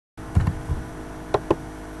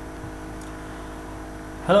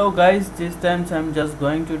Hello guys, this time I'm just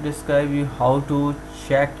going to describe you how to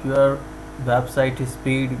check your website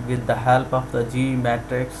speed with the help of the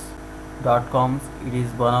GTmetrix.com. It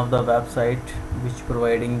is one of the website which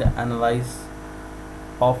providing the analysis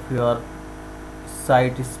of your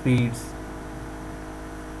site speeds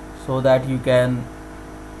so that you can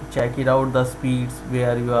check it out the speeds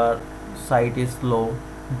where your site is slow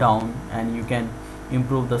down, and you can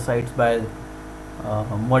improve the sites by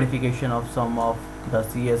modification of some of the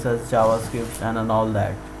CSS, JavaScript and all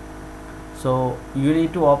that. So you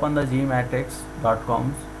need to open the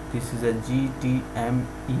GTmetrix.com. This is a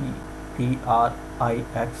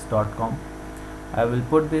GTmetrix.com. I will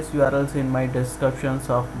put this URLs in my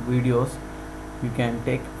descriptions of videos. You can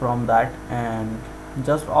take from that and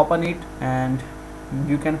just open it, and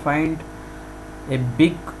you can find a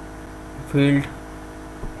big field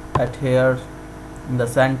at here in the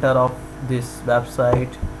center of this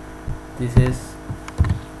website. This is,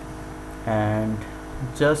 and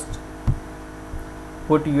just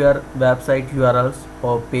put your website URLs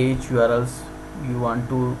or page URLs you want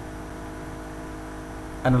to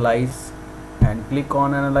analyze and click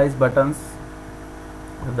on analyze buttons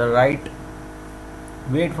to the right.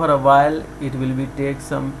 Wait for a while, it will be take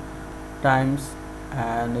some times,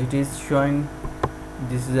 and it is showing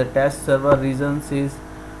this is a test server. Regions is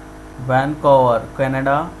Vancouver,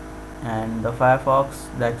 Canada, and the Firefox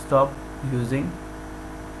desktop using.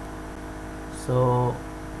 So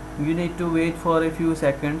you need to wait for a few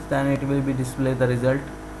seconds, then it will be display the result.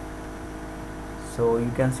 So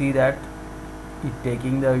you can see that it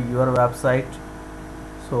taking the your website.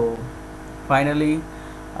 So finally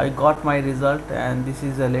I got my result, and this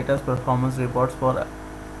is the latest performance reports for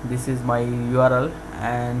this is my URL,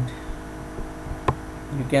 and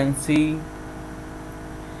you can see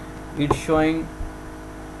it's showing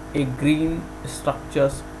a green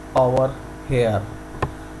structures over here.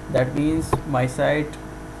 That means my site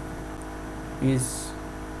is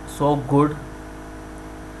so good,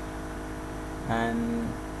 and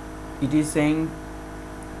it is saying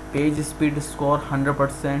page speed score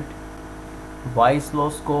 100%, Y slow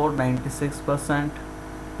score 96%,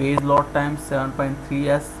 page load time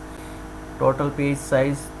 7.3s, total page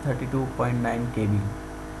size 32.9 KB,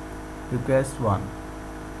 request 1.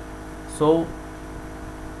 So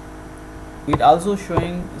it also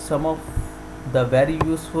showing some of the very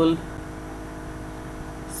useful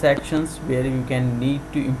sections where you can need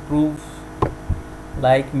to improve,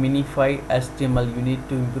 like minify HTML. You need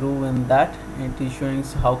to improve in that. It is showing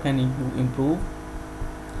how can you improve,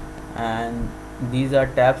 and these are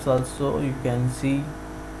tabs also. You can see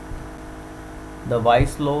the Y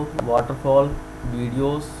slow, waterfall,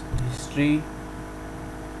 videos, history.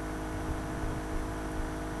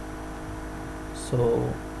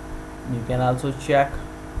 So you can also check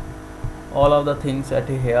all of the things at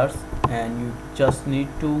here, and you just need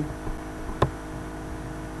to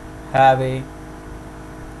have a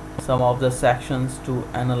some of the sections to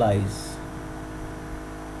analyze.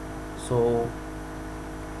 So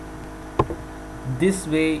this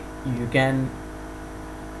way you can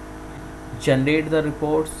generate the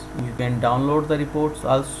reports, you can download the reports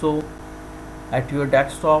also at your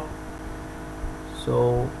desktop.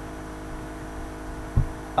 So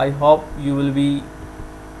I hope you will be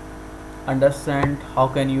understand how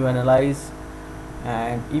can you analyze,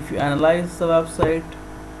 and if you analyze the website,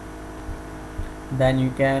 then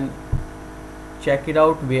you can check it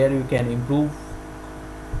out where you can improve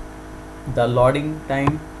the loading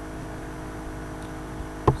time.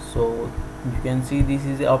 So you can see this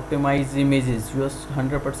is optimized images, just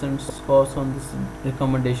 100% scores on this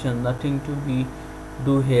recommendation, nothing to be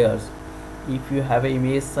do here. If you have a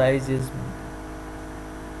image size is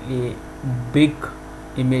a big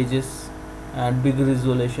images and big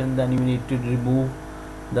resolution, then you need to remove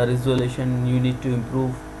the resolution, you need to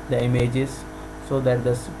improve the images so that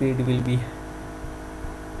the speed will be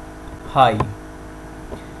high.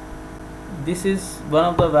 This is one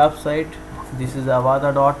of the website. This is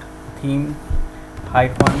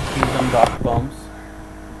avada.theme-fusion.com.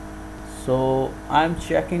 so I'm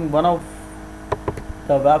checking one of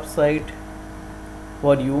the website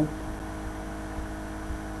for you.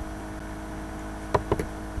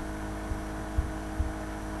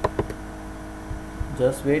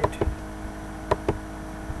 Just wait.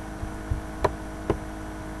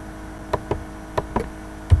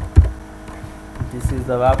 This is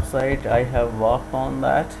the website. I have worked on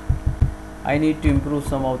that. I need to improve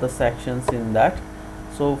some of the sections in that.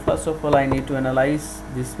 So first of all, I need to analyze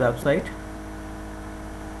this website.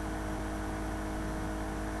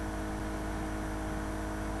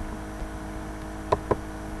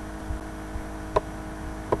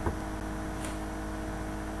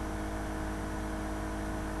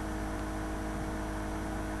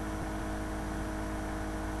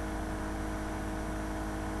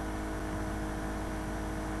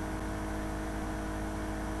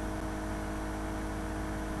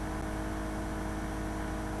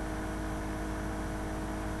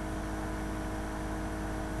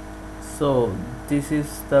 So this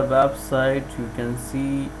is the website. You can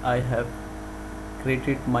see I have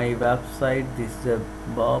created my website. This is a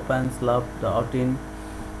bobandslab.in,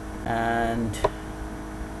 and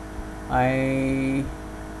I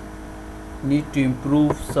need to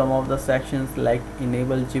improve some of the sections like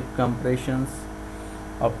enable zip compressions,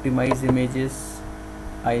 optimize images.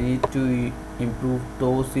 I need to improve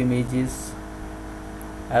those images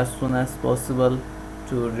as soon as possible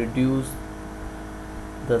to reduce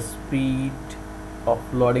the speed of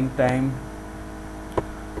loading time.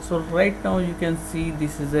 So right now you can see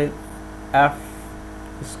this is a F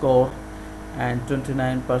score and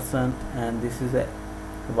 29%, and this is a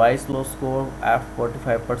voice load score F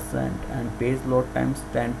 45%, and page load times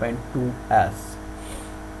 10.2s.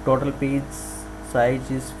 Total page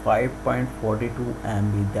size is 5.42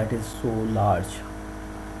 MB. That is so large,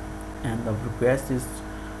 and the request is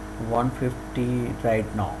 150 right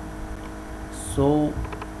now. So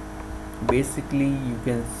basically you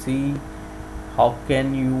can see how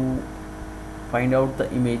can you find out the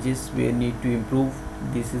images where need to improve.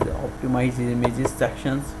 This is optimize images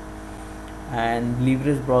sections, and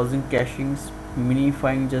leverage browsing cachings,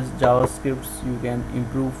 minifying just JavaScripts. You can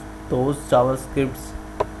improve those JavaScripts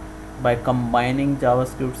by combining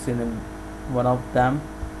JavaScripts in one of them.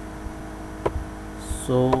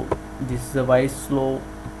 So this is a voice slow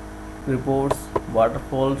reports,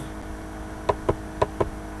 waterfalls,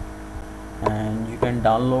 and you can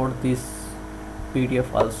download this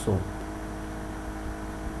PDF also.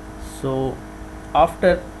 So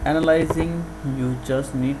after analyzing, you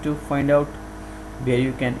just need to find out where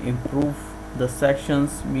you can improve the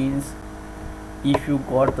sections. Means if you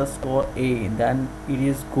got the score A, then it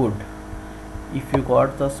is good. If you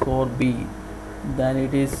got the score B, then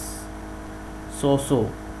it is so.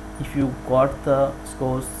 If you got the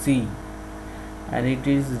score C and it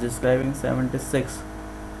is describing 76,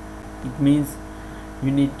 it means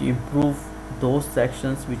you need to improve those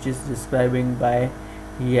sections which is describing by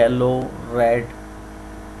yellow red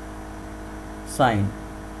sign.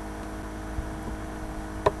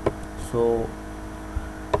 So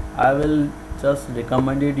I will just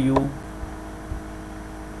recommended you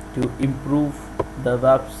to improve the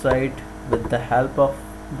website with the help of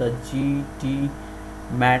the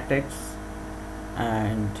GTmetrix,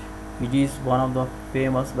 and it is one of the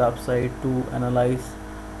famous website to analyze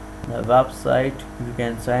the website. You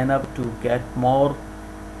can sign up to get more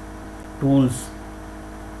tools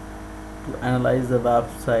to analyze the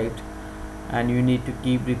website, and you need to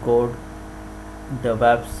keep record the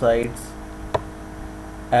websites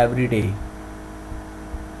every day.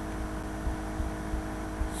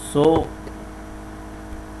 So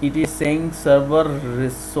it is saying server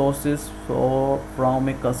resources from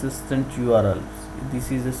a consistent URL.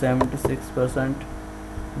 This is a 76%. You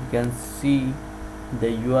can see the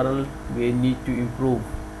URL we need to improve.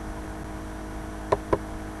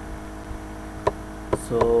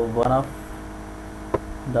 So one of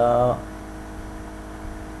the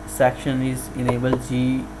section is enable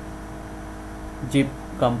zip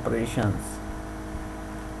compressions.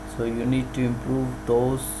 So you need to improve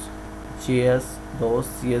those those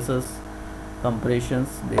CSS compressions.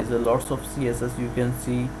 There is a lots of CSS you can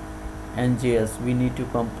see, and JS. We need to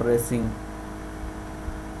compressing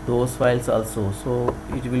those files also, so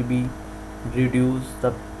it will be reduce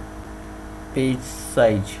the page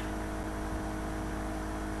size.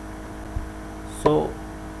 So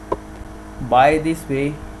by this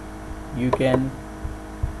way you can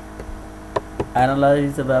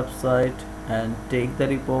analyze the website and take the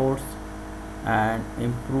reports and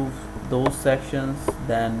improve those sections,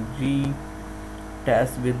 then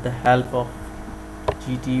retest with the help of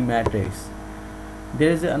GTmetrix.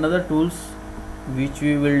 There is another tools which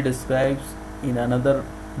we will describe in another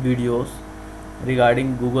videos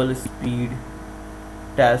regarding Google speed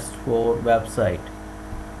test for website.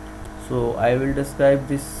 So I will describe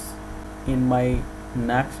this in my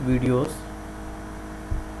next videos.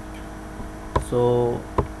 So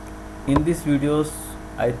in these videos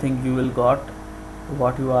I think you will got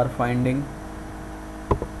what you are finding.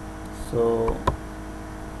 So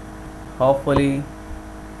hopefully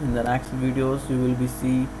in the next videos you will be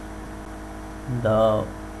see the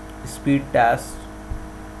speed test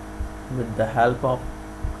with the help of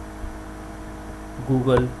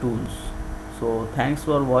Google tools. So thanks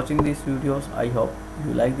for watching these videos. I hope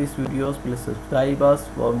you like these videos. Please subscribe us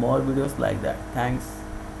for more videos like that. Thanks.